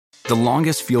The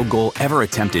longest field goal ever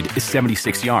attempted is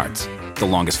 76 yards. The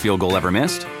longest field goal ever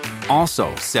missed?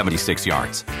 Also 76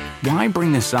 yards. Why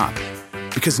bring this up?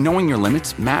 Because knowing your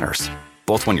limits matters,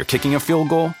 both when you're kicking a field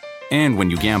goal and when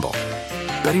you gamble.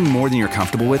 Betting more than you're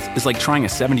comfortable with is like trying a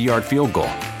 70-yard field goal.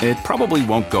 It probably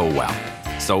won't go well.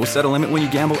 So set a limit when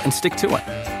you gamble and stick to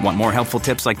it. Want more helpful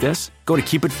tips like this? Go to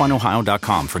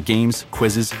keepitfunohio.com for games,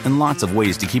 quizzes, and lots of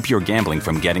ways to keep your gambling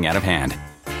from getting out of hand.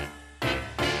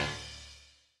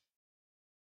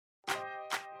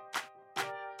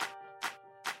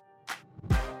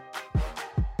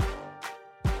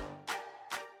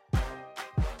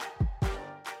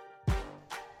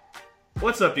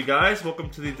 What's up, you guys? Welcome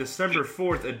to the December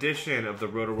 4th edition of the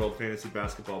Roto-World Fantasy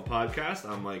Basketball Podcast.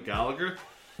 I'm Mike Gallagher.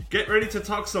 Get ready to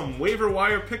talk some waiver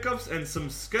wire pickups and some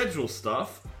schedule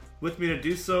stuff. With me to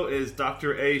do so is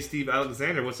Dr. A. Steve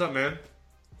Alexander. What's up, man?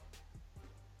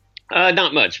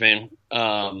 Not much, man.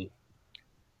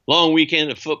 Long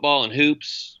weekend of football and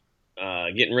hoops.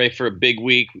 Getting ready for a big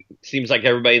week. Seems like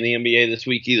everybody in the NBA this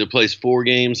week either plays 4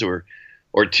 games or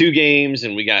 2 games,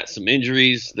 and we got some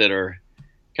injuries that are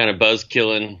kind of buzz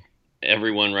killing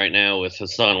everyone right now with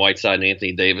Hassan Whiteside and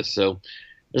Anthony Davis. So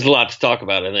there's a lot to talk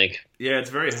about, I think. Yeah, it's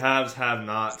very haves,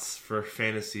 have-nots for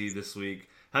fantasy this week.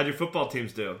 How'd your football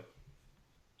teams do?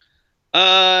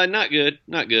 Not good.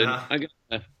 Nah.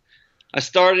 I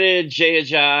started Jay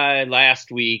Ajayi last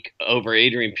week over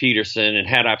Adrian Peterson, and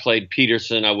had I played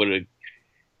Peterson, I would have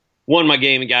won my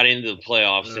game and got into the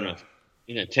playoffs.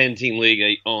 In a 10-team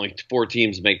league, only 4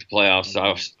 teams make the playoffs, so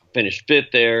I finished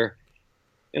 5th there.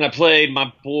 And I played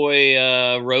my boy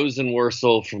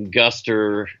Rosenworcel from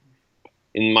Guster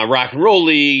in my rock and roll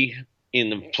league in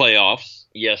the playoffs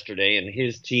yesterday, and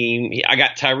his team, I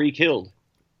got Tyreek Hill.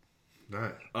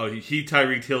 Nice. Oh, he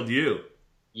Tyreek Hill'd you?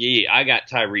 Yeah, I got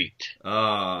Tyreek.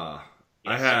 I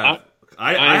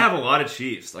have a lot of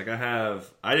Chiefs.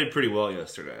 I did pretty well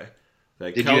yesterday.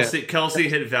 Like Kelsey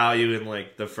hit value in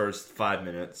like the first 5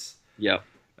 minutes. Yep.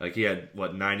 Like he had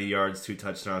 90 yards, 2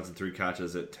 touchdowns, and 3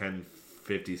 catches at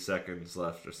 50 seconds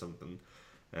left or something.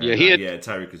 And,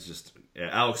 Tyreek was just... Yeah,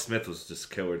 Alex Smith was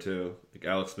just killer, too. Like,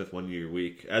 Alex Smith won your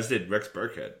week, as did Rex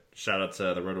Burkhead. Shout out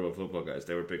to the Roto Football guys.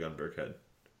 They were big on Burkhead.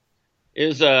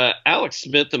 Is Alex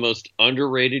Smith the most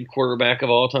underrated quarterback of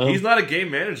all time? He's not a game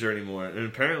manager anymore. And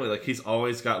apparently, he's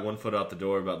always got one foot out the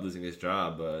door about losing his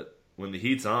job. But when the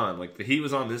heat's on, the heat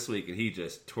was on this week, and he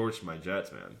just torched my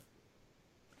Jets, man.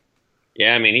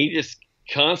 Yeah, I mean, he just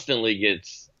constantly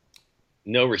gets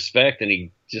no respect, and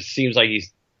he just seems like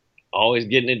he's always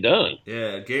getting it done.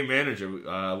 Yeah, game manager.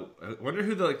 I wonder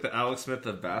who the Alex Smith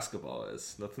of basketball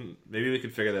is. Nothing. Maybe we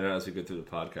can figure that out as we go through the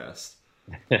podcast.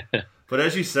 But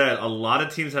as you said, a lot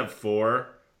of teams have 4.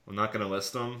 I'm not going to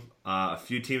list them. A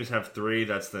few teams have 3.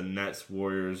 That's the Nets,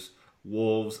 Warriors,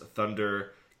 Wolves,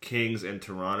 Thunder, Kings, and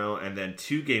Toronto. And then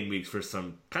 2 game weeks for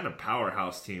some kind of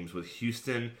powerhouse teams with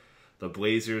Houston, the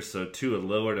Blazers. So 2 of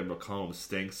Lillard and McCollum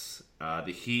stinks.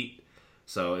 The Heat.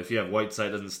 So if you have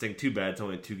Whiteside, doesn't stink too bad. It's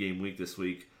only a 2-game week this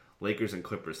week. Lakers and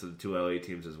Clippers, so the 2 LA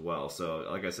teams as well. So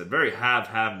like I said, very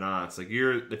have-nots. If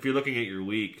you're looking at your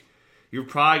week, you're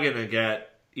probably gonna get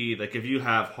if you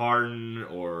have Harden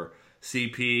or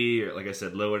CP or like I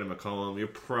said, Lillard and McCollum, you're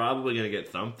probably gonna get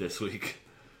thumped this week.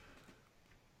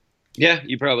 Yeah,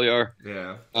 you probably are.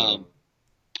 Yeah.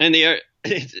 And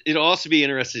it'll also be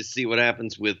interesting to see what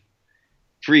happens with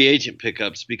free agent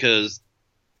pickups, because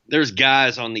there's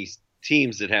guys on these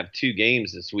teams that have 2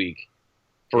 games this week.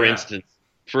 For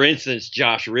instance,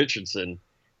 Josh Richardson,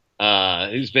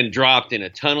 who's been dropped in a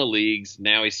ton of leagues.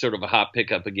 Now he's sort of a hot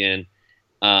pickup again.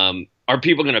 Are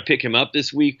people going to pick him up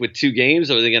this week with 2 games,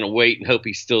 or are they going to wait and hope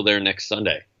he's still there next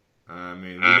Sunday? I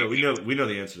mean, we know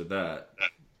the answer to that.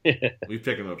 We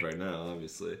pick him up right now,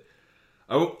 obviously.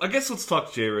 I guess let's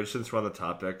talk Jay Rich since we're on the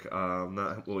topic.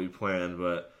 Not what we planned,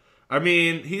 but I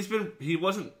mean, he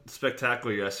wasn't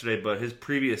spectacular yesterday, but his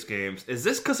previous games, is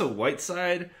this because of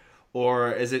Whiteside,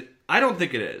 or is it? I don't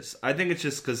think it is. I think it's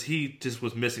just because he just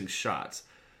was missing shots.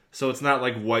 So it's not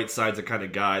like Whiteside's the kind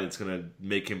of guy that's going to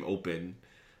make him open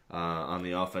on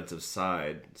the offensive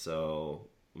side. So,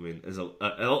 I mean,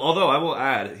 although I will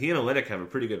add, he and Olynyk have a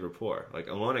pretty good rapport. Like,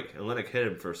 Olynyk hit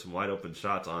him for some wide open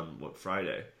shots on,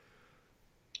 Friday?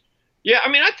 Yeah, I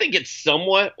mean, I think it's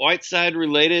somewhat Whiteside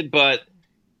related, but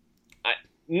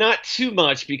not too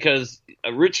much, because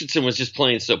Richardson was just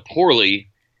playing so poorly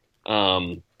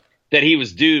that he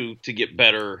was due to get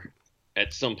better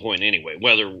at some point anyway,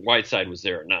 whether Whiteside was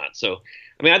there or not. So,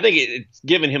 I mean, I think it's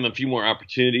given him a few more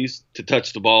opportunities to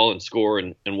touch the ball and score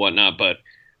and whatnot. But,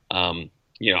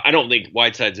 I don't think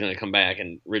Whiteside's going to come back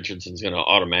and Richardson's going to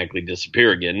automatically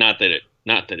disappear again. Not that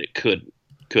it could.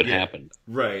 could happen.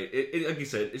 Right. Like you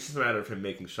said, it's just a matter of him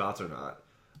making shots or not.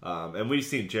 And we've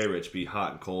seen J. Rich be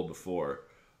hot and cold before.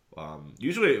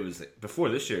 Usually it was before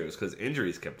this year, it was because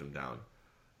injuries kept him down.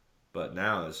 But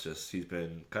now it's just he's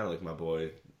been kind of like my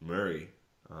boy Murray.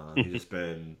 He's just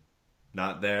been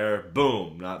not there,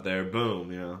 boom, not there,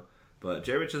 boom, you know. But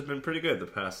J. Rich has been pretty good the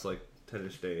past,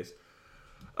 10-ish days.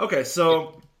 Okay,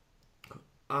 so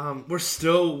we're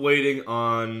still waiting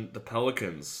on the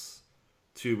Pelicans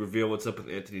to reveal what's up with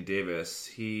Anthony Davis.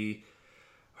 He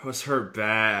was hurt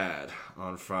bad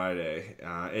on Friday.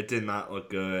 It did not look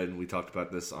good. We talked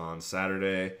about this on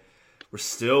Saturday. We're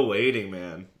still waiting,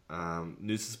 man.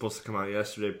 News is supposed to come out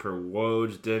yesterday per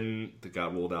Woj. Didn't. It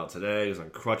got rolled out today. He was on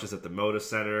crutches at the Moda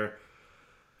Center.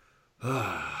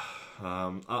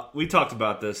 We talked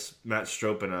about this, Matt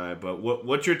Strope and I, but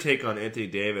what's your take on Anthony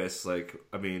Davis?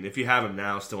 If you have him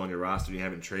now still on your roster and you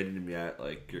haven't traded him yet,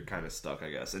 you're kind of stuck, I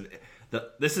guess. And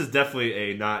this is definitely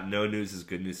a not no news is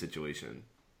good news situation.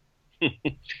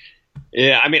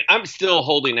 Yeah, I'm still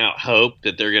holding out hope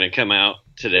that they're going to come out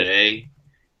today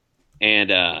and,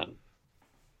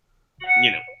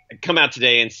 come out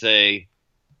today and say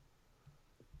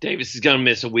Davis is going to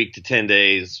miss a week to 10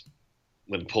 days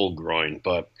with a pulled groin.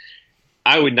 But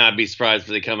I would not be surprised if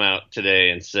they come out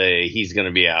today and say he's going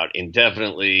to be out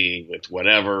indefinitely with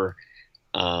whatever.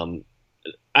 I'm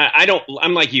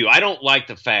like you. I don't like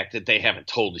the fact that they haven't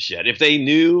told us yet. If they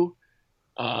knew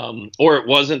or it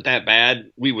wasn't that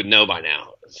bad, we would know by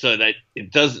now. So that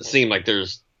it doesn't seem like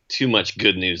there's too much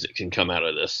good news that can come out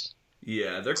of this.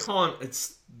 Yeah, they're calling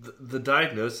the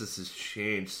diagnosis has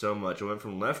changed so much. It went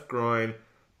from left groin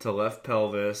to left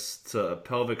pelvis to a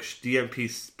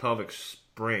DMP pelvic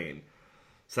sprain.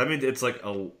 So that means it's like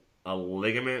a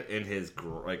ligament in his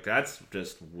that's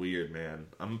just weird, man.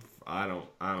 I don't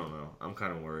know. I'm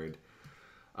kind of worried.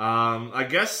 I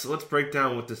guess let's break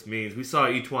down what this means. We saw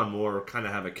Etuan Moore kind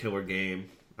of have a killer game.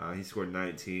 He scored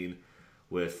 19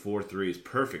 with 4 threes.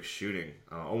 Perfect shooting.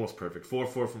 Almost perfect. 4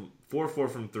 from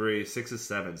 3, 6 of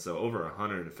 7. So over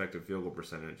 100 effective field goal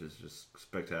percentage is just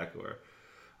spectacular.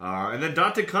 And then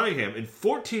Dante Cunningham, in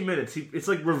 14 minutes, it's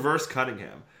like reverse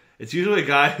Cunningham. It's usually a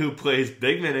guy who plays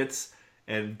big minutes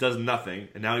and does nothing.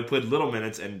 And now he played little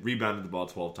minutes and rebounded the ball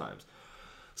 12 times.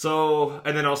 So,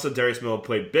 and then also Darius Miller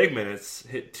played big minutes,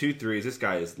 hit 2 threes. This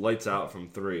guy is lights out from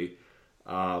 3.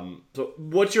 So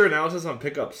what's your analysis on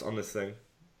pickups on this thing?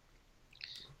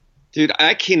 Dude,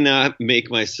 I cannot make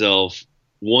myself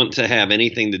want to have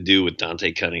anything to do with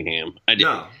Dante Cunningham.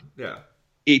 No, yeah.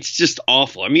 It's just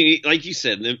awful. Like you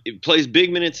said, he plays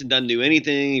big minutes and doesn't do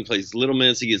anything. He plays little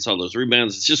minutes. He gets all those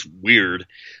rebounds. It's just weird.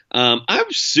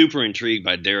 I'm super intrigued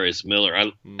by Darius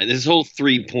Miller. This whole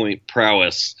 3-point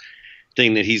prowess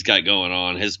thing that he's got going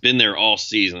on has been there all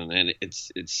season, and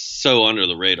it's so under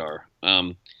the radar.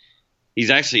 He's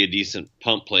actually a decent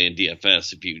pump play in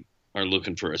DFS if you are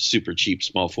looking for a super cheap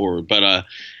small forward. But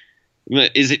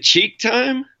is it cheek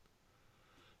time?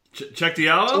 Check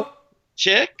Diallo?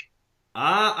 Check?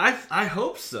 I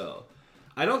hope so.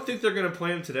 I don't think they're going to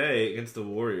play him today against the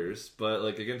Warriors, but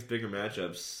against bigger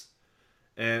matchups.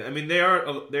 And they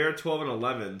are 12 and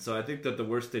 11, so I think that the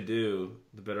worse they do,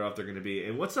 the better off they're going to be.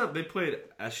 And what's up? They played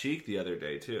Ashik the other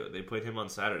day too. They played him on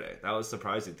Saturday. That was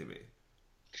surprising to me.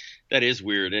 That is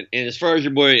weird. And as far as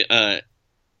your boy,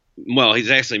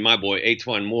 he's actually my boy,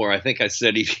 Etuan Moore. I think I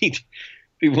said he'd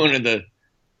be one of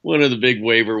the big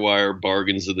waiver wire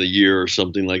bargains of the year or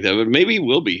something like that. But maybe he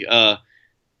will be.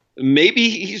 Maybe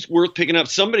he's worth picking up.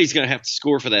 Somebody's going to have to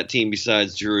score for that team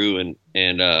besides Drew and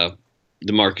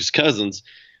DeMarcus Cousins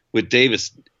with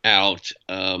Davis out.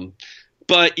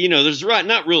 But, there's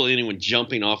not really anyone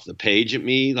jumping off the page at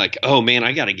me like, oh, man,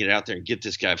 I got to get out there and get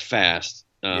this guy fast.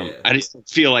 I just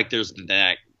feel like there's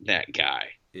that guy.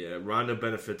 Yeah, Rondo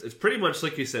benefits. It's pretty much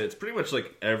like you said. It's pretty much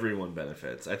like everyone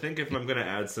benefits. I think if I'm going to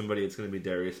add somebody, it's going to be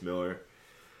Darius Miller.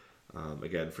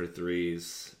 Again, for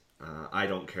threes. I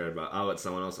don't care about. I'll let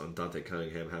someone else on Dante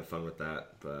Cunningham have fun with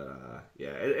that. But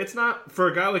it's not for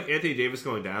a guy like Anthony Davis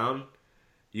going down.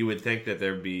 You would think that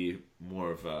there'd be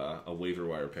more of a waiver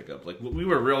wire pickup. We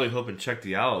were really hoping Check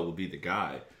Diallo would be the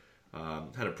guy.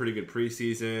 Had a pretty good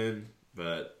preseason,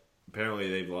 but apparently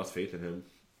they've lost faith in him.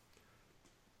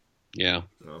 Yeah.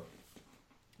 So.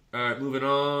 All right, moving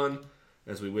on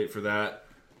as we wait for that.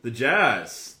 The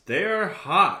Jazz, they are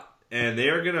hot, and they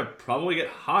are going to probably get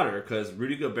hotter because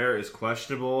Rudy Gobert is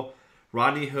questionable.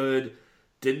 Rodney Hood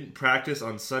didn't practice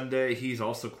on Sunday. He's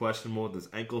also questionable with this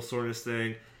ankle soreness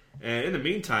thing. And in the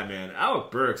meantime, man,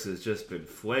 Alec Burks has just been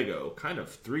fuego. Kind of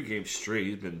 3 games straight.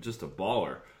 He's been just a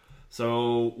baller.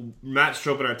 So Matt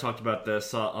Strope and I talked about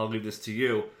this. I'll leave this to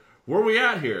you. where are we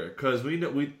at here? Because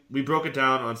we broke it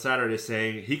down on Saturday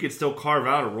saying he could still carve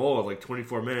out a role of like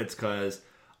 24 minutes because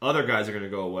other guys are going to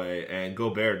go away, and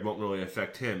Gobert won't really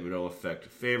affect him. It'll affect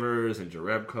Favors and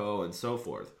Jerebko and so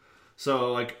forth.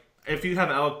 So, like, if you have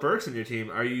Alec Burks in your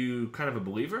team, are you kind of a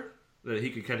believer that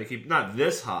he could kind of keep not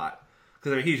this hot?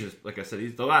 Because I mean, he's just like I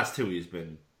said, the last two he's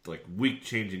been like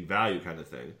week-changing value kind of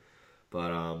thing.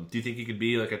 But do you think he could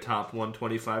be like a top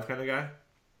 125 kind of guy?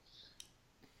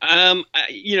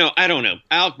 I don't know.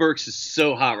 Alec Burks is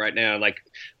so hot right now. Like,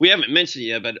 we haven't mentioned it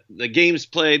yet, but the games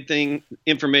played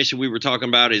information we were talking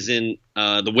about is in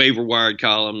the waiver wire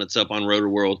column that's up on Roto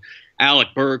World. Alec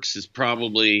Burks is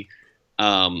probably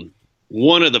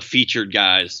one of the featured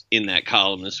guys in that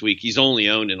column this week. He's only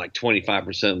owned in like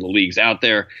 25% of the leagues out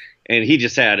there, and he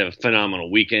just had a phenomenal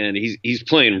weekend. He's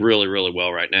playing really, really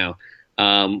well right now.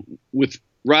 With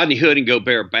Rodney Hood and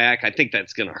Gobert back, I think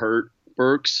that's going to hurt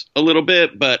Burks a little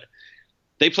bit, but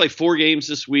they play 4 games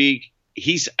this week.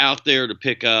 He's out there to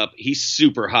pick up. He's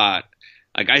super hot.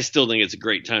 Like, I still think it's a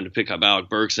great time to pick up Alec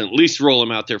Burks and at least roll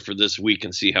him out there for this week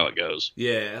and see how it goes.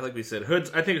 Yeah, like we said,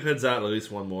 I think Hood's out at least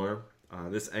one more.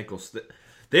 This ankle,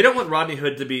 they don't want Rodney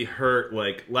Hood to be hurt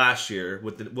like last year.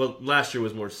 Last year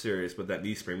was more serious with that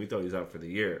knee sprain. We thought he was out for the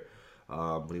year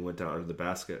when he went down under the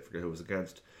basket. I forget who it was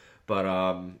against,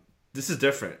 but this is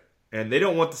different. And they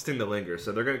don't want this thing to linger,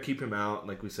 so they're going to keep him out.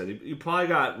 Like we said, you probably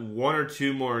got 1 or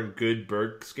 2 more good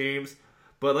Burks games.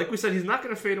 But like we said, he's not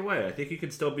going to fade away. I think he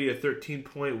can still be a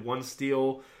 13.1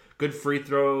 steal, good free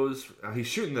throws. He's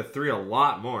shooting the 3 a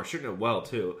lot more, shooting it well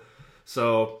too.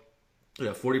 So, yeah,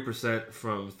 40%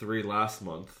 from 3 last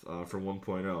month from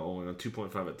 1.0 and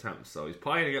 2.5 attempts. So he's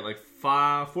probably going to get like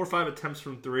 4 or 5 attempts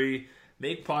from 3,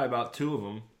 make probably about 2 of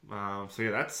them. So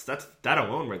yeah, that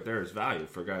alone right there is value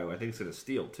for a guy who I think is going to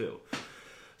steal too.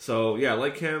 So yeah, I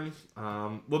like him.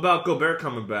 What about Gobert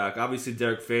coming back? Obviously,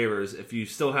 Derek Favors. If you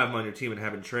still have him on your team and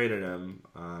haven't traded him,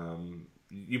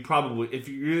 you probably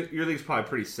your league's probably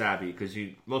pretty savvy because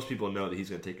most people know that he's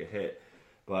going to take a hit.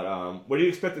 But what are you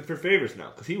expecting for Favors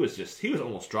now? Because he was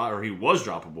almost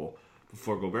droppable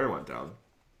before Gobert went down.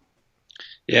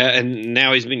 Yeah, and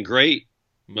now he's been great.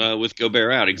 With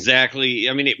Gobert out. Exactly.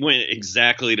 I mean, it went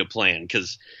exactly to plan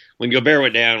because when Gobert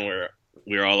went down,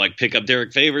 we were all like, pick up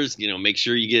Derek Favors, make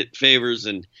sure you get Favors,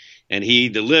 and he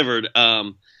delivered.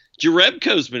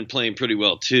 Jerebko's been playing pretty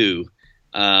well too.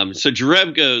 So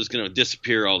Jerebko is going to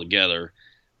disappear altogether.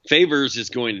 Favors is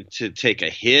going to take a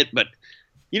hit, but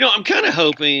I'm kind of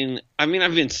hoping, I mean,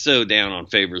 I've been so down on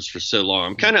Favors for so long.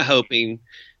 I'm kind of hoping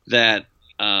that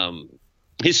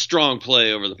his strong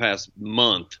play over the past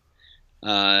month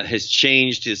has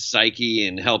changed his psyche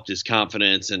and helped his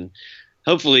confidence, and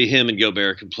hopefully him and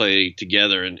Gobert can play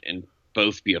together and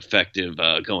both be effective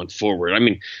going forward. I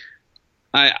mean,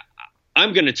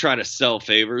 I'm going to try to sell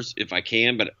Favors if I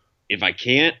can, but if I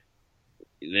can't,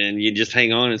 then you just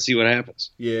hang on and see what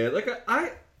happens. Yeah,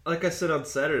 like I said on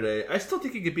Saturday, I still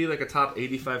think he could be like a top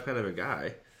 85 kind of a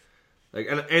guy. Like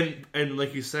and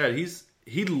like you said,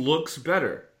 he looks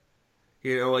better.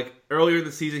 Like earlier in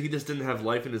the season, he just didn't have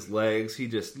life in his legs. He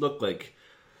just looked like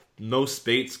no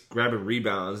Spates grabbing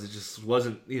rebounds. It just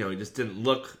wasn't, he just didn't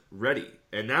look ready.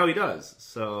 And now he does.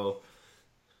 So,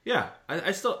 yeah,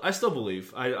 I still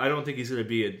believe. I don't think he's going to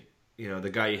be the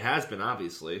guy he has been,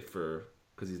 obviously,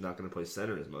 because he's not going to play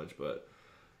center as much. But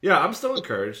yeah, I'm still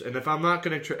encouraged. And if I'm not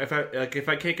going to, if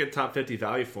I can't get top 50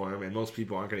 value for him, and most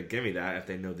people aren't going to give me that if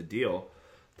they know the deal,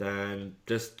 then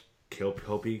just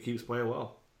hope he keeps playing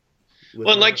well.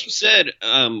 Well, and like you said,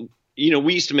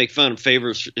 we used to make fun of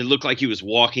Favors. It looked like he was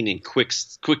walking in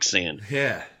quicksand.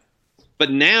 Yeah.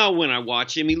 But now when I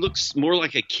watch him, he looks more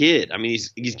like a kid. I mean,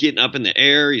 he's getting up in the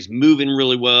air. He's moving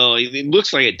really well. He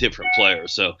looks like a different player.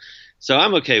 So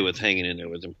I'm okay with hanging in there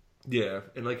with him. Yeah,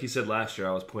 and like you said last year,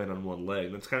 I was playing on one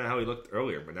leg. That's kind of how he looked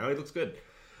earlier, but now he looks good.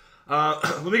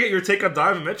 Let me get your take on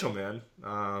Donovan Mitchell, man.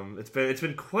 It's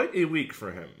been quite a week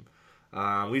for him.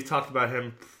 We've talked about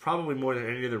him probably more than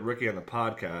any other rookie on the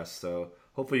podcast, so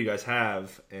hopefully you guys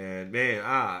have. And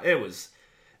man, it was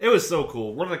so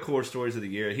cool. One of the coolest stories of the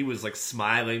year. He was like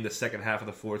smiling the second half of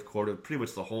the fourth quarter, pretty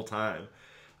much the whole time.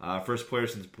 First player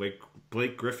since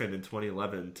Blake Griffin in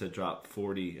 2011 to drop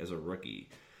 40 as a rookie.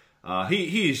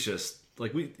 He's just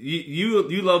like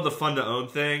you love the fun to own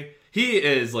thing. He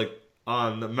is like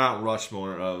on the Mount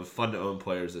Rushmore of fun to own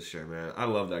players this year, man. I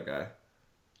love that guy.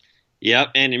 Yep,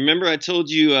 and remember I told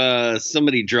you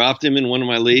somebody dropped him in one of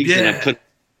my leagues, and I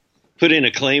put in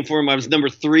a claim for him. I was number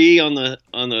 3 on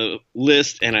the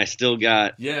list, and I still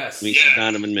got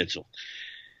Donovan Mitchell.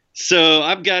 So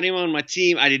I've got him on my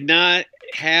team. I did not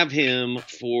have him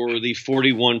for the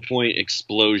 41-point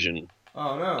explosion.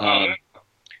 Oh no!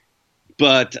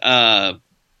 But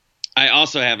I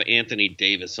also have Anthony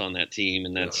Davis on that team,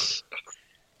 and that's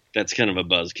kind of a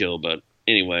buzzkill. But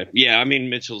anyway, yeah, I mean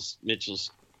Mitchell's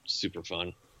super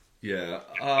fun. Yeah.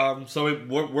 So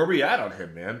where we at on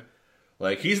him, man?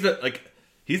 Like he's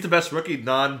the best rookie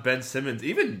non-Ben Simmons,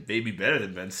 even maybe better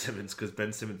than Ben Simmons because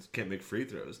Ben Simmons can't make free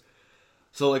throws.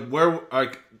 So where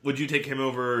would you take him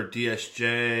over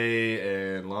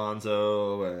DSJ and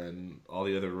Lonzo and all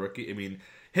the other rookie? I mean,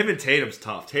 him and Tatum's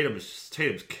tough. Tatum's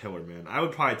killer, man. I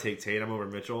would probably take Tatum over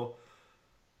Mitchell,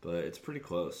 but it's pretty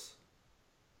close.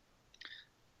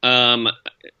 I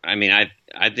mean,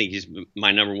 I think he's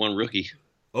my number one rookie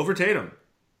over Tatum.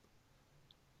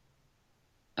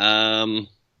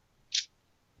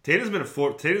 Tatum's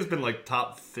been like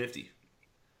top 50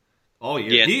 all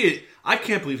year. Yeah. I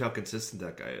can't believe how consistent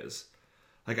that guy is.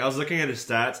 Like I was looking at his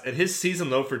stats, and his season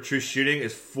low for true shooting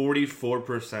is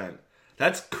 44%.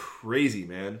 That's crazy,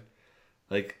 man.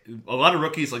 Like a lot of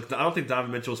rookies, like I don't think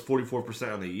Donovan Mitchell is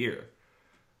 44% on the year.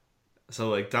 So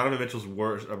like Donovan Mitchell's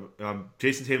worst,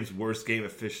 Jason Tatum's worst game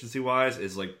efficiency wise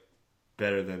is like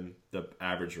better than the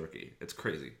average rookie. It's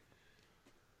crazy.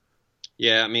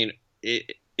 Yeah, I mean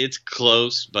it's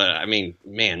close, but I mean,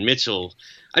 man, Mitchell.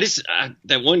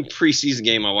 That one preseason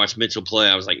game I watched Mitchell play,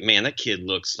 I was like, man, that kid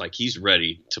looks like he's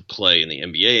ready to play in the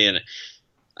NBA, and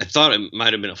I thought it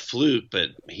might have been a fluke, but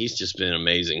he's just been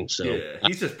amazing. So yeah,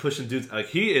 he's just pushing dudes. Like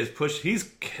he's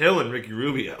killing Ricky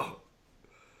Rubio.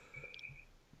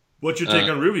 What's your take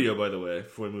on Rubio, by the way,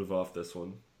 before we move off this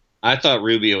one? I thought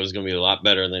Rubio was going to be a lot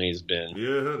better than he's been.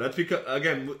 Yeah, that's because,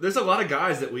 again, there's a lot of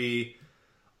guys that we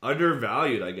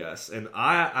undervalued, I guess. And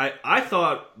I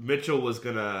thought Mitchell was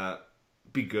going to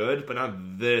be good, but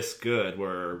not this good,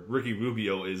 where Ricky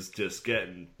Rubio is just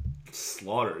getting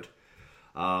slaughtered.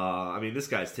 I mean,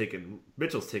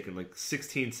 Mitchell's taking like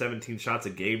 16, 17 shots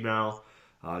a game now.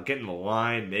 Getting the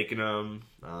line, making them.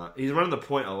 He's running the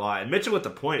point a lot. And Mitchell at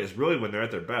the point is really when they're at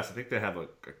their best. I think they have a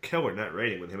killer net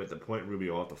rating with him at the point,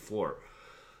 Rubio off the floor.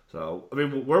 So, I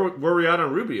mean, where we at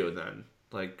on Rubio then?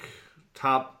 Like,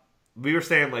 we were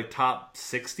saying like top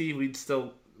 60, we'd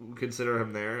still consider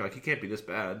him there. Like, he can't be this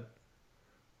bad.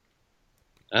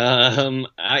 Can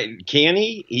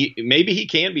he? Maybe he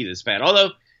can be this bad.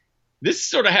 Although, this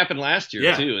sort of happened last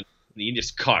year, too. And he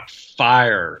just caught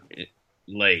fire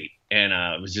late.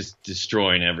 And was just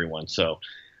destroying everyone. So,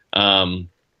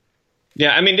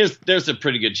 yeah, I mean, there's a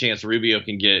pretty good chance Rubio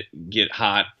can get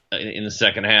hot in the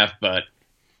second half, but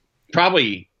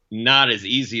probably not as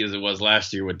easy as it was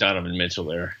last year with Donovan Mitchell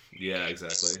there. Yeah,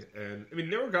 exactly. And, I mean,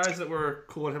 there were guys that were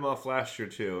cooling him off last year,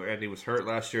 too. And he was hurt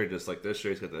last year, just like this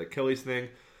year. He's got the Achilles thing.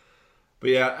 But,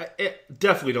 yeah,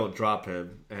 definitely don't drop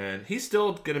him. And he's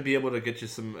still going to be able to get you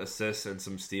some assists and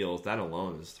some steals. That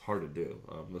alone is hard to do.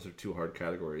 Those are two hard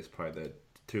categories, probably the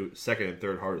two second and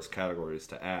third hardest categories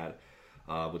to add,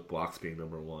 with blocks being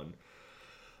number one.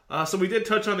 So we did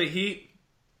touch on the Heat.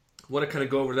 Want to kind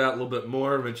of go over that a little bit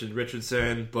more. I mentioned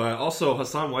Richardson, but also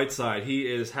Hassan Whiteside. He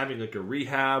is having like a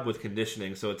rehab with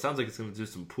conditioning, so it sounds like it's going to do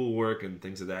some pool work and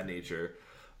things of that nature.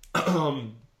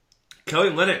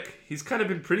 Kelly Olynyk, he's kind of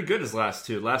been pretty good his last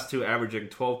two. Averaging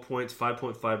 12 points,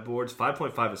 5.5 boards,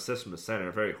 5.5 assists from the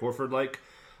center. Very Horford-like.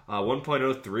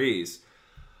 1.0 threes.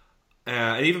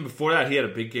 And even before that, he had a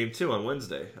big game, too, on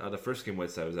Wednesday. The first game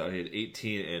Whiteside was out, he had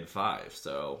 18 and 5.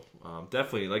 So,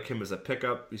 definitely like him as a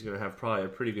pickup. He's going to have probably a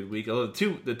pretty good week. Although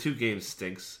the two games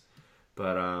stinks.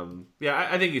 But, yeah,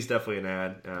 I think he's definitely an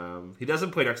ad. He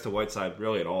doesn't play next to Whiteside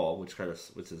really at all, which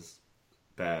is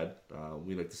bad.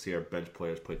 We like to see our bench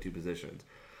players play two positions.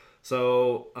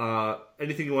 So,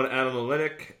 anything you want to add on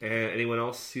Olynyk, and anyone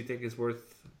else you think is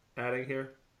worth adding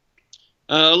here?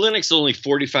 Olynyk's only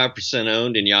 45%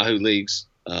 owned in Yahoo leagues.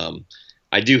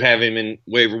 I do have him in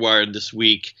waiver wire this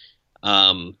week.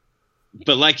 But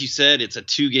like you said, it's a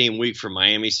 2-game week for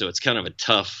Miami, so it's kind of a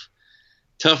tough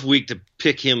week to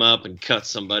pick him up and cut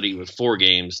somebody with 4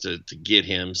 games to get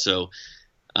him. So,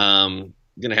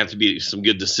 going to have to be some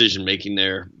good decision making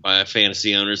there by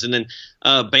fantasy owners. And then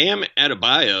Bam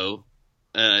Adebayo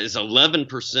is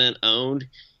 11% owned.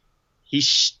 He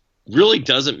really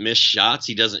doesn't miss shots.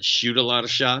 He doesn't shoot a lot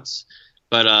of shots.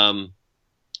 But I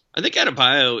think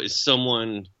Adebayo is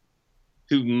someone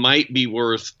who might be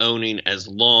worth owning as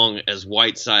long as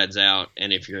Whiteside's out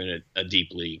and if you're in a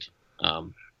deep league.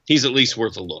 He's at least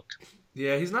worth a look.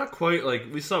 Yeah, he's not quite like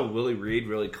we saw Willie Reed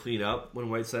really clean up when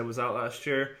Whiteside was out last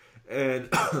year. And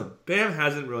Bam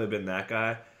hasn't really been that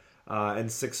guy. And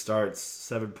 6 starts,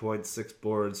 7 points, 6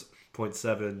 boards,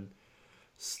 0.7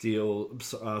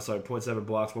 0.7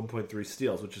 blocks, 1.3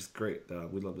 steals, which is great.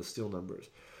 We love the steal numbers.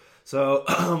 So,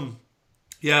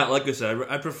 Yeah, like I said,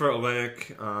 I prefer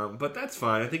Olenek, but that's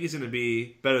fine. I think he's going to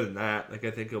be better than that. Like I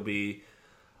think he'll be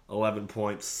 11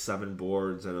 points, 7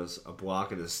 boards, and a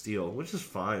block and a steal, which is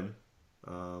fine.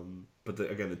 But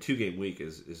again, the 2-game week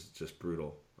is just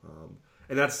brutal.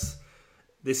 And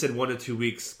they said 1 to 2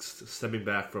 weeks stemming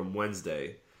back from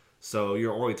Wednesday. So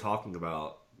you're only talking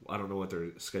about, I don't know what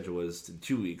their schedule is in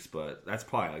 2 weeks, but that's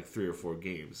probably like 3 or 4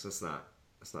 games. That's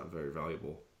not very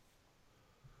valuable.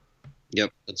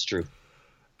 Yep, that's true.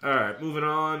 All right, moving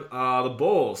on. The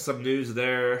Bulls, some news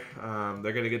there.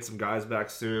 They're going to get some guys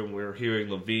back soon. We're hearing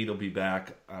LaVine will be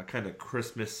back kind of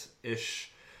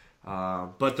Christmas-ish.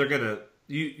 But they're going to...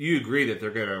 You agree that they're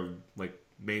going to like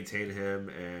maintain him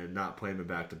and not play him in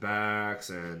back-to-backs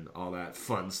and all that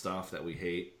fun stuff that we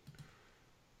hate,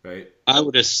 right? I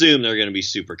would assume they're going to be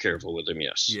super careful with him,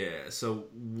 yes. Yeah, so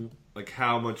like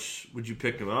how much would you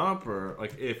pick him up? Or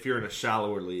like if you're in a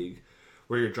shallower league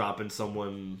where you're dropping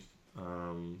someone...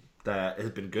 that has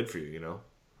been good for you, you know,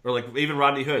 or like even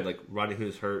Rodney Hood. Like Rodney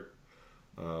Hood's hurt.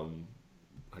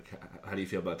 Like how do you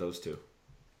feel about those two?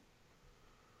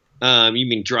 You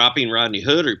mean dropping Rodney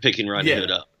Hood or picking Rodney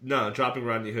Hood up? No, dropping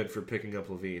Rodney Hood for picking up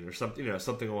LaVine or something. You know,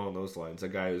 something along those lines. A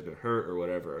guy who's been hurt or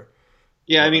whatever.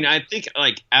 Yeah, I mean, I think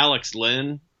like Alex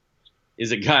Len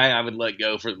is a guy I would let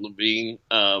go for LaVine.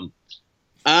 Yeah,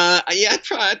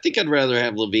 I think I'd rather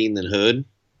have LaVine than Hood.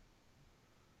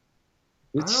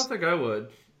 I don't think I would.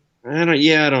 I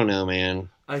don't know, man.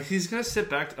 He's gonna sit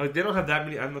back. They don't have that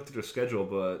many. I haven't looked at their schedule,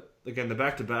 but again, the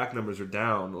back-to-back numbers are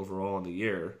down overall in the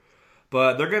year.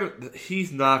 But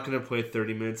he's not gonna play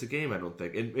 30 minutes a game. I don't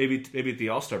think, and maybe at the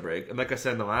All-Star break. And like I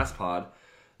said in the last pod,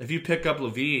 if you pick up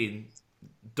LaVine,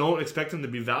 don't expect him to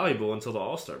be valuable until the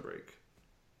All-Star break.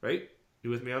 Right? You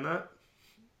with me on that?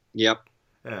 Yep.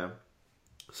 Yeah.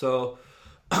 So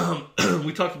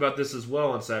we talked about this as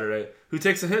well on Saturday. Who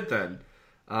takes a hit then?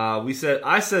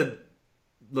 I said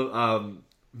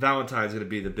Valentine's going to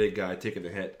be the big guy taking the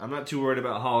hit. I'm not too worried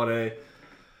about Holiday.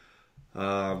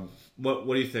 What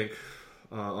do you think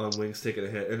on Wings taking a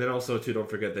hit? And then also, too, don't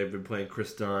forget they've been playing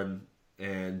Chris Dunn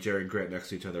and Jerry Grant next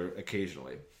to each other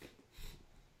occasionally.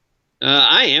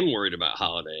 I am worried about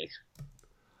Holiday.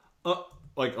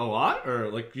 Like a lot? Or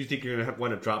like you think you're going to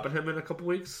wind up dropping him in a couple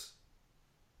weeks?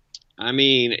 I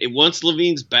mean, once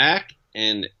LaVine's back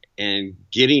and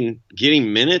getting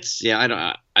minutes,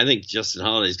 yeah, I think Justin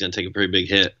Holiday's going to take a pretty big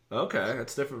hit. Okay,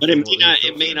 that's different. But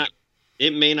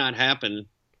it may not happen,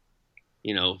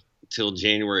 you know, till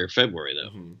January or February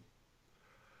though. Mm-hmm.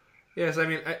 Yes, I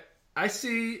mean, I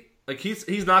see like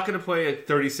he's not going to play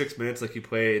 36 minutes like he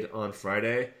played on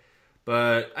Friday,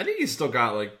 but I think he's still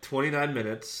got like 29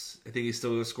 minutes. I think he's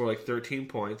still going to score like 13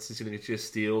 points. He's going to get you a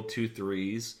steal, 2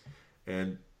 threes,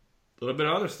 and a little bit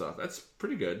of other stuff. That's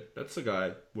pretty good. That's a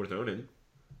guy worth owning.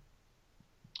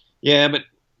 Yeah, but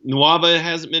Nwaba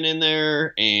hasn't been in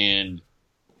there, and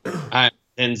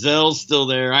Denzel's still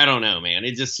there. I don't know, man.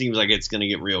 It just seems like it's going to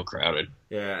get real crowded.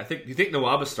 Yeah, you think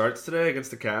Nwaba starts today against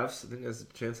the Cavs? I think there's a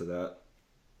chance of that.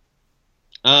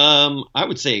 I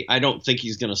would say I don't think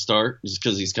he's going to start just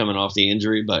because he's coming off the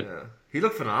injury, but yeah. He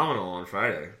looked phenomenal on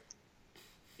Friday.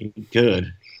 He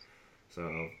could.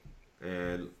 So,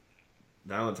 and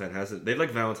Valentine hasn't. They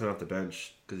like Valentine off the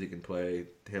bench because he can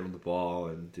handle the ball,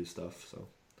 and do stuff. So,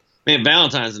 man,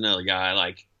 Valentine's another guy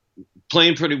like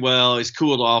playing pretty well. He's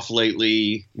cooled off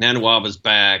lately. Nanawaba's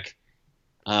back.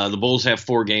 The Bulls have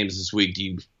 4 games this week.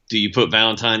 Do you put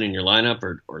Valentine in your lineup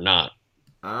or not?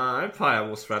 I'd probably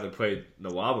almost rather play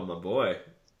Nwaba, my boy.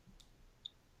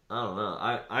 I don't know.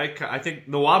 I think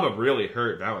Nwaba really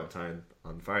hurt Valentine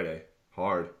on Friday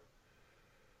hard.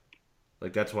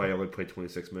 Like, that's why I only played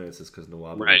 26 minutes, is because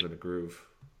Nwaba was in a groove.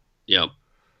 Yep.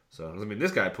 So, I mean,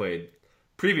 this guy played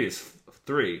previous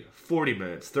 40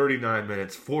 minutes, 39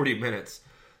 minutes, 40 minutes.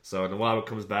 So, Nwaba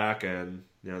comes back, and,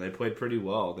 you know, they played pretty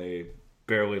well. They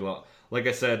barely lost. Like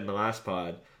I said in the last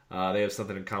pod, they have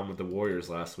something in common with the Warriors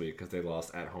last week because they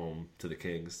lost at home to the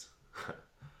Kings.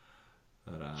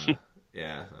 But,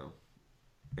 yeah. So.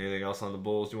 Anything else on the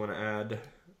Bulls you want to add?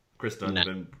 Chris Dunn's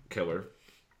been killer.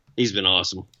 He's been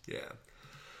awesome. Yeah.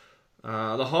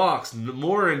 The Hawks,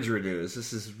 more injury news.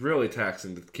 This is really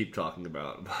taxing to keep talking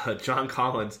about. But John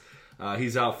Collins,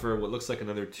 he's out for what looks like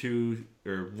another 2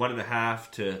 or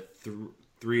 1.5 to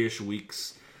 3-ish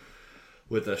weeks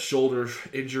with a shoulder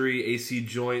injury, AC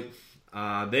joint.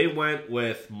 They went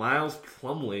with Miles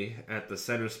Plumlee at the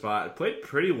center spot. Played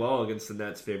pretty well against the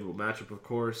Nets' favorable matchup, of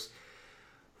course.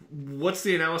 What's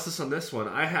the analysis on this one?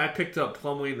 I picked up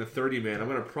Plumlee in the 30-man. I'm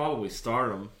going to probably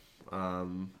start him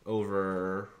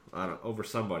over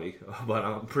somebody, but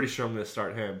I'm pretty sure I'm going to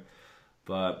start him.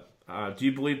 But Do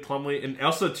you believe Plumlee? And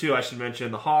also, too, I should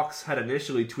mention, the Hawks had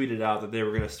initially tweeted out that they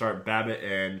were going to start Babbitt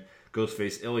and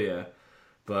Ghostface Ilya,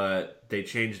 but they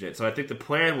changed it. So I think the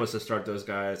plan was to start those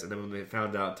guys, and then when they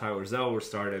found out Tyler Zell were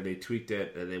started, they tweaked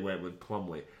it, and they went with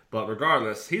Plumlee. But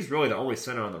regardless, he's really the only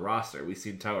center on the roster. We've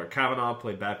seen Tyler Cavanaugh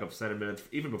play backup center minutes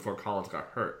even before Collins got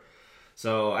hurt.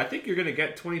 So I think you're going to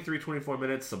get 23, 24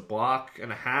 minutes, a block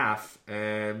and a half,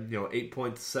 and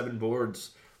 8.7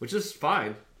 boards, which is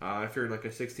fine if you're like a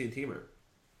 16-teamer.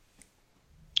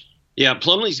 Yeah,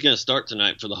 Plumlee's going to start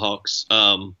tonight for the Hawks,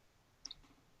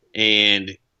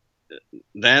 and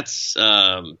that's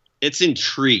it's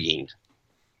intriguing,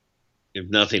 if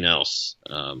nothing else.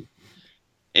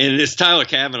 And this Tyler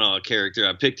Cavanaugh character,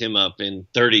 I picked him up in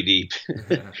 30 deep.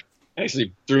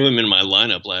 Actually threw him in my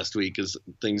lineup last week because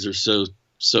things are so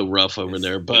rough over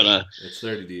there. But it's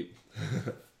 30 deep.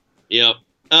 Yep.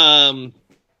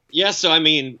 Yeah. So I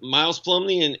mean, Miles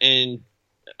Plumlee and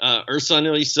Ersan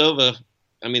Ilyasova.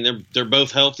 I mean, they're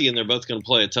both healthy and they're both going to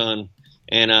play a ton.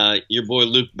 And your boy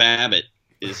Luke Babbitt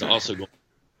is also going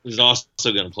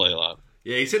to play a lot.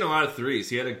 Yeah, he's hitting a lot of threes.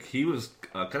 He was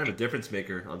kind of a difference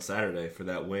maker on Saturday for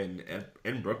that win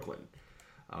in Brooklyn.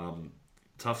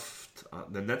 Tough.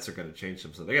 The Nets are going to change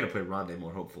them, so they got to play Rondé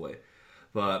more, hopefully.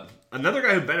 But another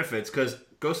guy who benefits, because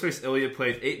Ghostface Ilya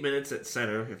played 8 minutes at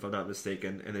center, if I'm not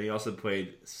mistaken, and then he also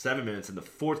played 7 minutes in the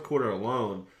fourth quarter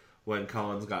alone when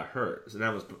Collins got hurt. So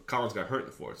Collins got hurt in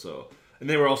the fourth. And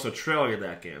they were also trailing in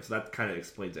that game, so that kind of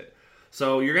explains it.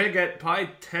 So you're going to get probably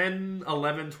 10,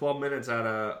 11, 12 minutes out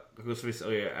of Ghostface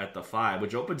Ilya at the 5,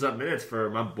 which opens up minutes for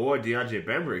my boy DeAndre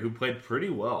Bembry, who played pretty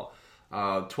well.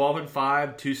 12 and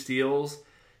 5, 2 steals.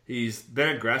 He's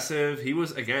been aggressive. He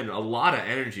was, again, a lot of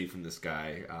energy from this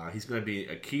guy. He's going to be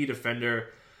a key defender.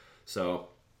 So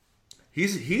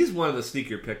he's one of the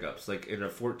sneakier pickups, like in a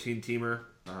 14-teamer.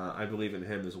 I believe in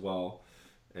him as well.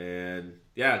 And,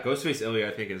 yeah, Ghostface Ilya,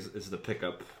 I think, is the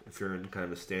pickup if you're in kind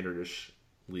of a standardish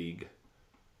league.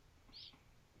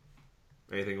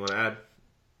 Anything you want to add?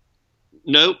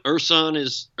 Nope. Ersan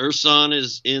is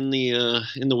in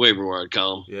the waiver wire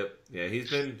column. Yep. Yeah, he's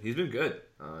been good.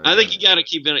 I think you got to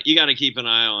keep an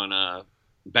eye on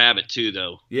Babbitt too,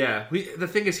 though. Yeah. The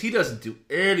thing is, he doesn't do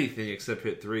anything except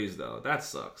hit threes, though. That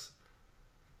sucks.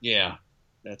 Yeah,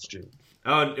 that's true.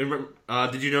 Oh, and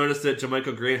did you notice that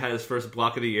JaMychal Green had his first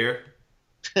block of the year?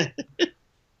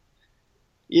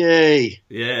 Yay!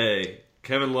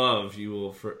 Kevin Love, you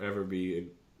will forever be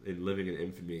living in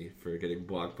infamy for getting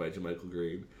blocked by JaMychal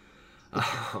Green.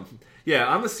 Yeah,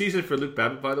 on the season for Luke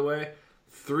Babbitt, by the way,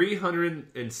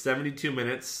 372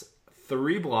 minutes,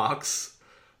 3 blocks,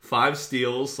 5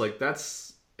 steals. Like,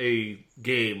 that's a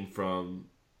game from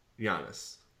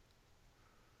Giannis.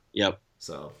 Yep.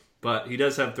 So, but he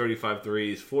does have 35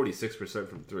 threes, 46%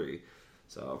 from 3.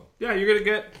 So, yeah, you're going to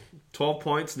get 12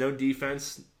 points, no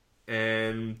defense,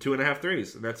 and 2.5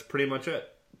 threes. And that's pretty much it.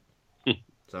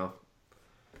 So,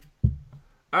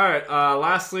 all right.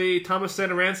 Lastly, Thomas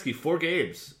Satoransky, 4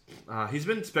 games. He's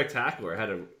been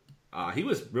spectacular. He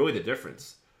was really the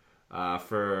difference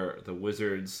for the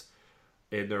Wizards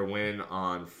in their win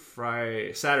on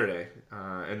Saturday,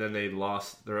 and then they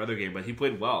lost their other game. But he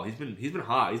played well. He's been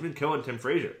hot. He's been killing Tim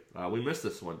Frazier. We missed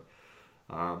this one.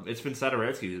 It's been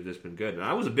Satoransky who's just been good. And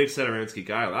I was a big Satoransky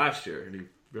guy last year, and he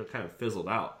really kind of fizzled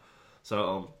out.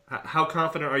 So, how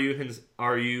confident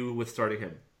are you with starting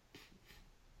him?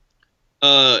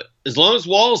 As long as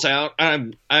Wall's out,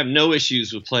 I have no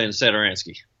issues with playing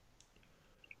Satoransky.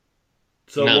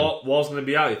 So Wall's going to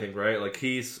be out, you think, right? Like,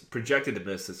 he's projected to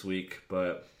miss this week,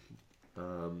 but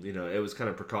it was kind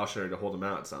of precautionary to hold him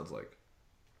out, it sounds like.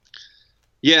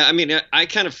 Yeah, I mean, I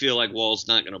kind of feel like Wall's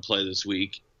not going to play this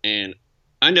week, and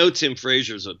I know Tim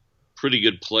Frazier's a pretty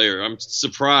good player. I'm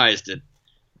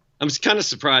kind of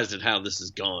surprised at how this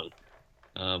has gone.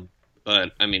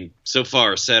 But, I mean, so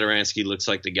far, Satoransky looks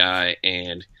like the guy,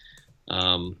 and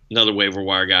another waiver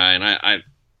wire guy, and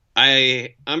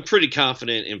I'm pretty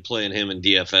confident in playing him in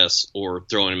DFS or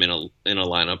throwing him in a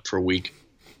lineup for a week.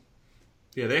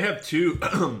 Yeah, they have 2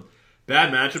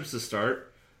 bad matchups to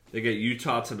start. They get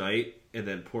Utah tonight and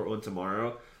then Portland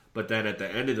tomorrow. But then at the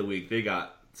end of the week, they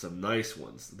got some nice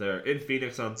ones. They're in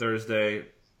Phoenix on Thursday.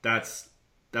 That is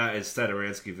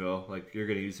Satoranskyville. Like, you're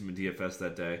going to use him in DFS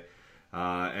that day.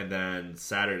 And then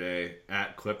Saturday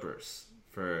at Clippers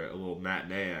for a little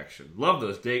matinee action. Love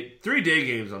those 3-day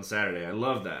games on Saturday. I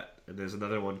love that. And there's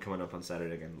another one coming up on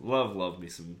Saturday again. Love me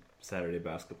some Saturday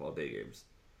basketball day games.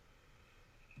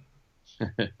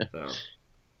 So.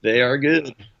 They are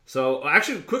good. So,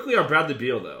 actually, quickly on Bradley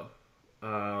Beal, though.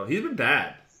 He's been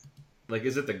bad. Like,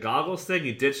 is it the goggles thing?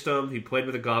 He ditched him. He played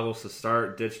with the goggles to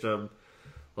start, ditched him.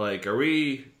 Like, are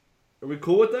we Are we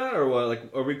cool with that, or what?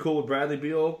 Like, are we cool with Bradley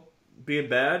Beal being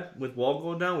bad with Wall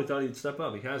going down? We thought he'd step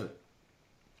up. He hasn't.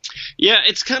 Yeah,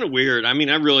 it's kind of weird. I mean,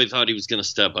 I really thought he was going to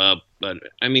step up, but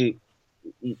I mean,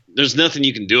 there's nothing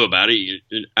you can do about it.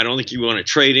 I don't think you want to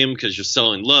trade him because you're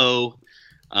selling low.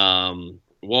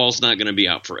 Wall's not going to be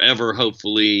out forever,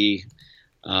 hopefully.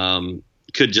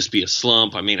 Could just be a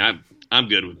slump. I mean, I'm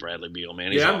good with Bradley Beal,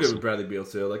 man. He's I'm awesome. good with Bradley Beal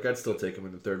too. Like, I'd still take him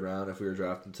in the third round if we were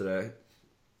drafting today.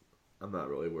 I'm not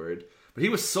really worried. But he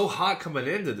was so hot coming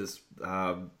into this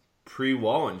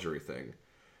pre-Wall injury thing.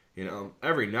 You know,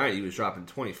 every night he was dropping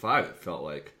 25, it felt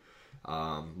like,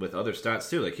 with other stats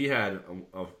too. Like, he had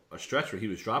a stretch where he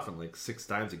was dropping like 6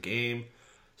 times a game.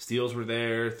 Steals were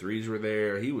there, threes were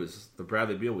there. He was the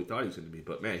Bradley Beal we thought he was going to be.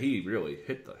 But, man, he really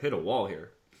hit a wall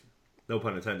here. No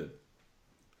pun intended.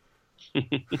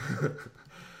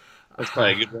 That's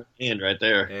probably a good hand right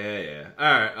there. Yeah. All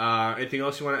right. Anything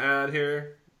else you want to add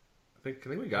here? I think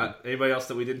we got anybody else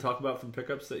that we didn't talk about from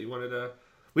pickups that you wanted to.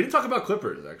 We didn't talk about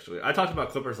Clippers actually. I talked about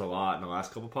Clippers a lot in the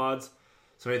last couple pods.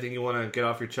 So anything you want to get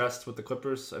off your chest with the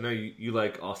Clippers? I know you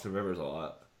like Austin Rivers a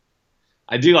lot.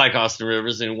 I do like Austin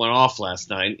Rivers, and went off last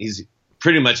night. He's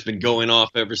pretty much been going off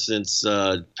ever since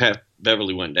Pat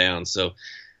Beverly went down. So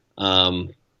I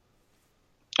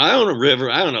own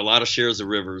a lot of shares of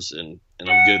Rivers, and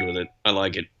I'm good with it. I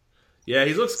like it. Yeah,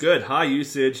 he looks good. High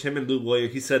usage. Him and Lou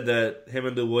Williams. He said that him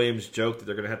and Lou Williams joked that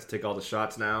they're going to have to take all the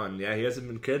shots now, and yeah, he hasn't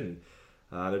been kidding.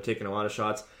 They're taking a lot of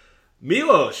shots.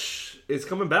 Milos is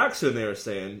coming back soon, they were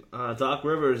saying. Doc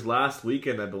Rivers last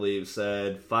weekend, I believe,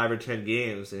 said 5 or 10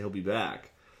 games and he'll be back.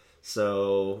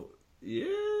 So, yeah,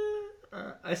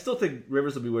 I still think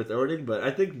Rivers will be worth owning, but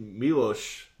I think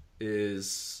Milos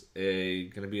is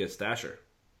going to be a stasher.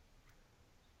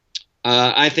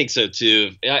 I think so,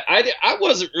 too. I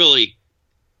wasn't really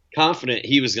confident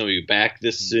he was going to be back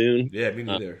this soon. Yeah, me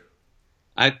neither.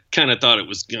 I kind of thought it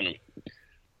was going to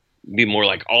be more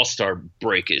like all-star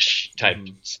breakish type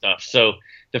stuff. So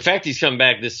the fact he's come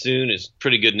back this soon is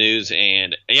pretty good news.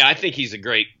 And yeah, I think he's a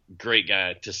great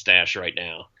guy to stash right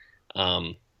now.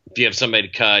 If you have somebody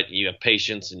to cut, you have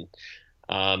patience, and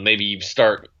maybe you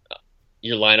start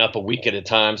your lineup a week at a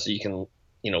time so you can,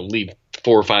 leave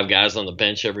 4 or 5 guys on the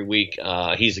bench every week.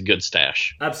 He's a good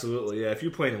stash. Absolutely. Yeah. If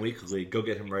you're playing a weekly league, go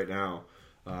get him right now.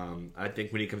 I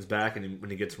think when he comes back and when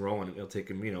he gets rolling, it'll take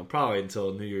him, probably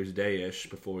until New Year's Day-ish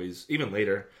before he's even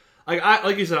later.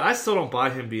 Like you said, I still don't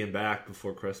buy him being back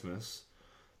before Christmas,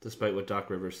 despite what Doc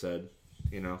Rivers said.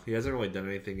 He hasn't really done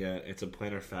anything yet. It's a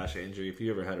plantar fascia injury. If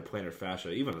you ever had a plantar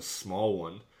fascia, even a small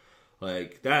one,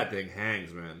 like that thing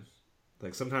hangs, man.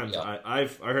 Like sometimes I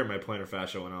hurt my plantar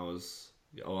fascia when I was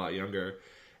a lot younger,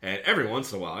 and every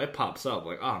once in a while it pops up.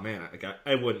 Like, oh man,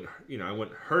 I wouldn't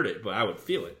hurt it, but I would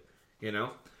feel it.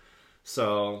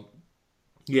 So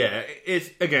yeah, it's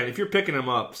again, if you're picking him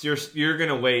up, you're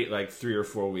gonna wait like 3 or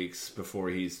 4 weeks before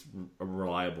he's a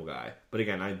reliable guy. But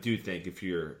again, I do think if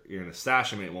you're gonna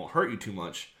stash him and it won't hurt you too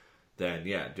much, then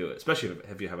yeah, do it. Especially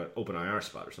if you have an open IR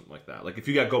spot or something like that. Like if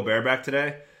you got Gobert back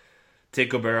today,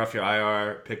 take Gobert off your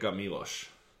IR, pick up Milos.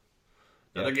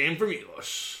 Another game for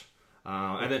Milos.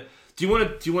 And then do you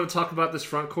want to talk about this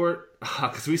front court?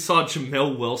 Because we saw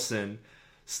Jamil Wilson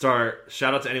start.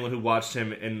 Shout out to anyone who watched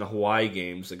him in the Hawaii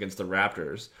games against the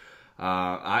Raptors.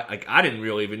 I didn't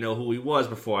really even know who he was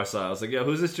before I saw it. I was like, yo,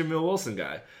 who's this Jamil Wilson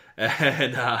guy?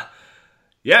 And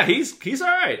yeah, he's all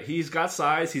right. He's got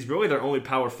size. He's really their only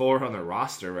power forward on their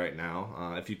roster right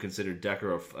now. If you consider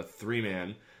Decker a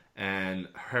 3-man and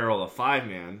Harrell a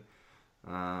 5-man.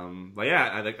 But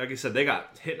yeah, like I said, they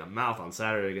got hit in the mouth on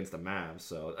Saturday against the Mavs.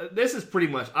 So this is pretty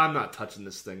much, I'm not touching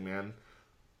this thing, man.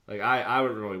 Like, I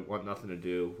would really want nothing to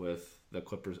do with the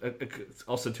Clippers.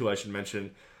 Also, too, I should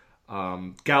mention,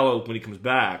 Gallo, when he comes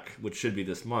back, which should be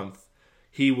this month,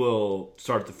 he will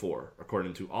start the 4,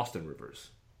 according to Austin Rivers.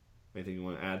 Anything you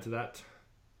want to add to that?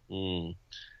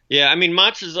 Yeah, I mean,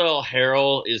 Montrezl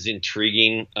Harrell is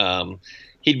intriguing.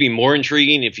 He'd be more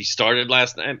intriguing if he started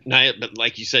last night, but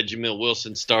like you said, Jamil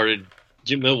Wilson started.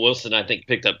 Jamil Wilson, I think,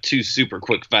 picked up 2 super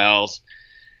quick fouls,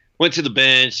 went to the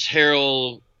bench.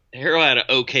 Harrell had an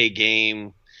okay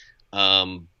game.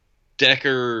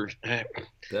 Decker's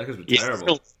been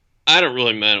terrible. I don't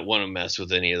really want to mess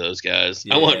with any of those guys.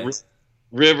 Yeah. I want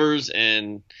Rivers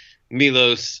and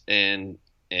Milos and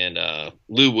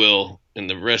Lou Will, and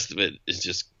the rest of it is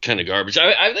just kind of garbage.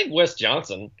 I think Wes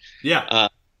Johnson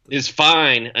is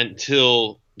fine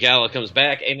until Gallo comes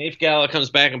back, and if Gallo comes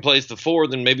back and plays the 4,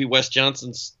 then maybe Wes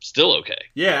Johnson's still okay.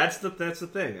 Yeah, that's the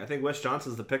thing. I think Wes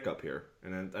Johnson's the pickup here,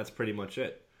 and that's pretty much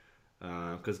it.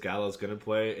 Because Gallo's going to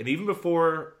play. And even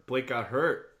before Blake got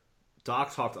hurt,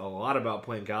 Doc talked a lot about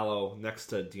playing Gallo next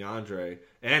to DeAndre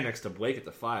and next to Blake at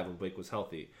the 5 when Blake was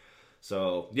healthy.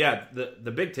 So, yeah,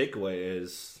 the big takeaway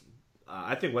is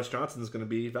I think Wes Johnson is going to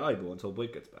be valuable until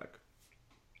Blake gets back.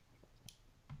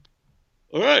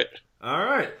 All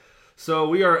right. So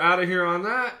we are out of here on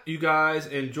that. You guys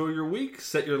enjoy your week.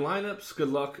 Set your lineups. Good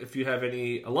luck if you have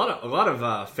a lot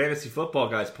of fantasy football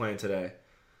guys playing today.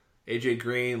 AJ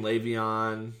Green,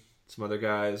 Le'Veon, some other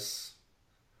guys.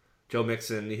 Joe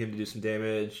Mixon, need him to do some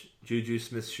damage. Juju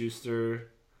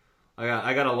Smith-Schuster.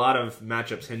 I got a lot of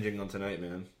matchups hinging on tonight,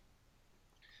 man.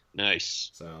 Nice.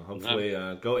 So hopefully,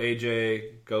 go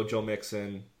AJ, go Joe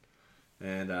Mixon,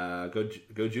 and go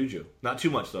Juju. Not too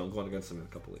much though. I'm going against him in a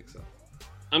couple leagues. So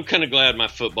I'm kind of glad my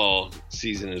football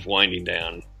season is winding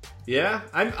down. Yeah,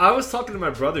 I was talking to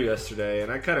my brother yesterday,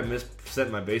 and I kind of misset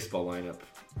my baseball lineup.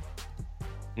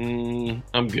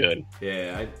 I'm good.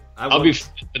 Yeah, I'll be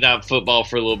without football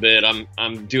for a little bit.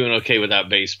 I'm doing okay without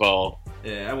baseball.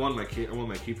 Yeah, I won my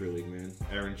keeper league, man.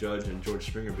 Aaron Judge and George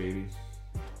Springer, baby.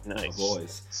 Nice. My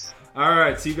boys. All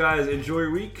right, so you guys enjoy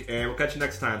your week, and we'll catch you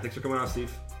next time. Thanks for coming on,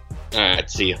 Steve. All right,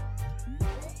 see ya.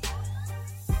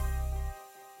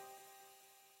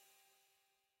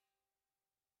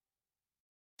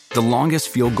 The longest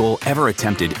field goal ever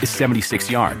attempted is 76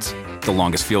 yards. The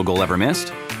longest field goal ever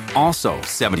missed? Also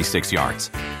 76 yards.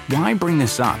 Why bring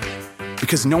this up?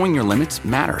 Because knowing your limits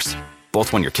matters,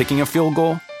 both when you're kicking a field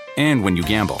goal and when you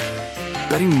gamble.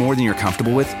 Betting more than you're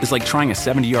comfortable with is like trying a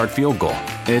 70-yard field goal.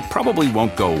 It probably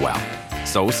won't go well.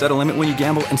 So set a limit when you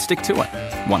gamble and stick to it.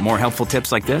 Want more helpful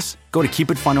tips like this? Go to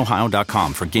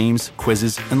keepitfunohio.com for games,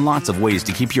 quizzes, and lots of ways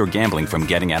to keep your gambling from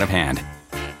getting out of hand.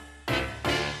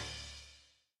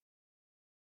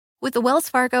 With the Wells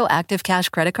Fargo Active Cash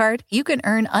Credit Card, you can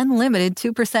earn unlimited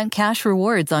 2% cash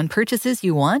rewards on purchases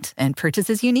you want and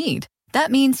purchases you need.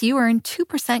 That means you earn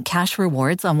 2% cash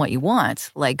rewards on what you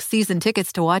want, like season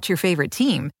tickets to watch your favorite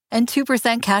team, and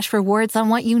 2% cash rewards on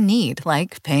what you need,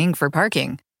 like paying for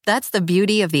parking. That's the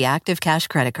beauty of the Active Cash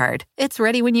Credit Card. It's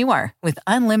ready when you are, with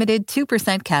unlimited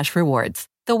 2% cash rewards.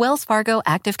 The Wells Fargo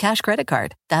Active Cash Credit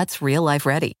Card. That's real life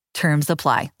ready. Terms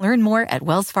apply. Learn more at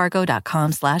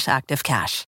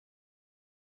wellsfargo.com/activecash.